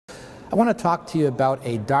I want to talk to you about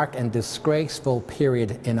a dark and disgraceful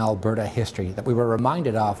period in Alberta history that we were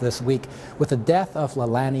reminded of this week with the death of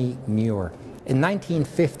Leilani Muir. In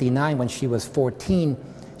 1959, when she was 14,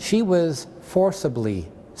 she was forcibly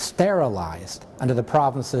sterilized under the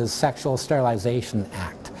province's Sexual Sterilization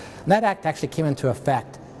Act. And that act actually came into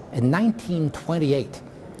effect in 1928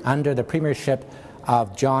 under the premiership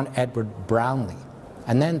of John Edward Brownlee.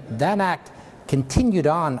 And then that act continued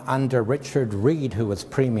on under Richard Reid, who was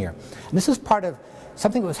premier. And this is part of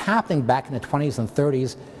something that was happening back in the 20s and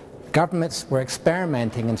 30s. Governments were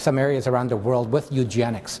experimenting in some areas around the world with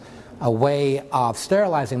eugenics, a way of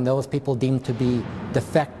sterilizing those people deemed to be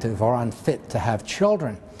defective or unfit to have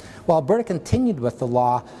children. Well, Alberta continued with the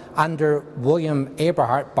law under William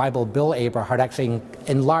Aberhart. Bible Bill Aberhart actually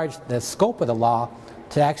enlarged the scope of the law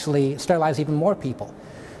to actually sterilize even more people.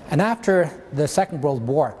 And after the Second World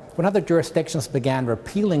War, when other jurisdictions began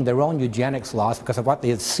repealing their own eugenics laws because of what they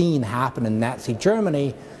had seen happen in Nazi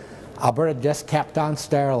Germany, Alberta just kept on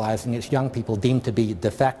sterilizing its young people deemed to be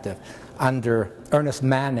defective under Ernest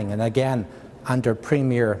Manning and again under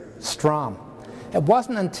Premier Strom. It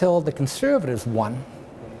wasn't until the Conservatives won,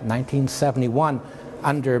 1971,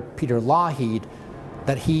 under Peter Lougheed,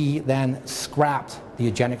 that he then scrapped the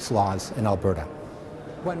eugenics laws in Alberta.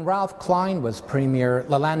 When Ralph Klein was premier,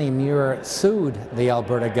 Leilani Muir sued the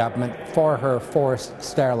Alberta government for her forced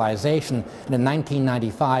sterilization, and in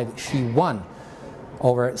 1995 she won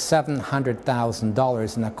over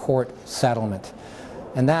 $700,000 in a court settlement.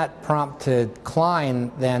 And that prompted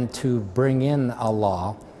Klein then to bring in a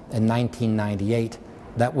law in 1998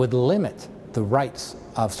 that would limit the rights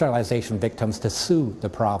of sterilization victims to sue the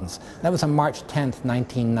province. That was on March 10th,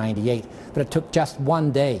 1998, but it took just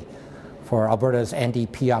one day for Alberta's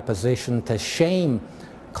NDP opposition to shame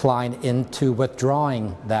Klein into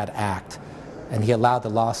withdrawing that act. And he allowed the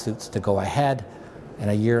lawsuits to go ahead. And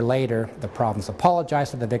a year later, the province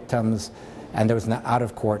apologized to the victims, and there was an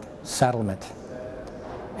out-of-court settlement.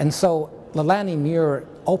 And so Leilani Muir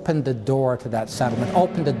opened the door to that settlement,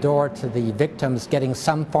 opened the door to the victims getting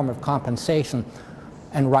some form of compensation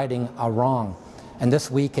and righting a wrong. And this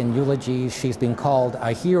week in eulogies, she's been called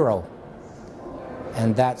a hero.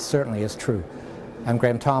 And that certainly is true. I'm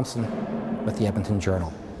Graham Thomson with the Edmonton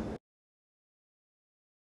Journal.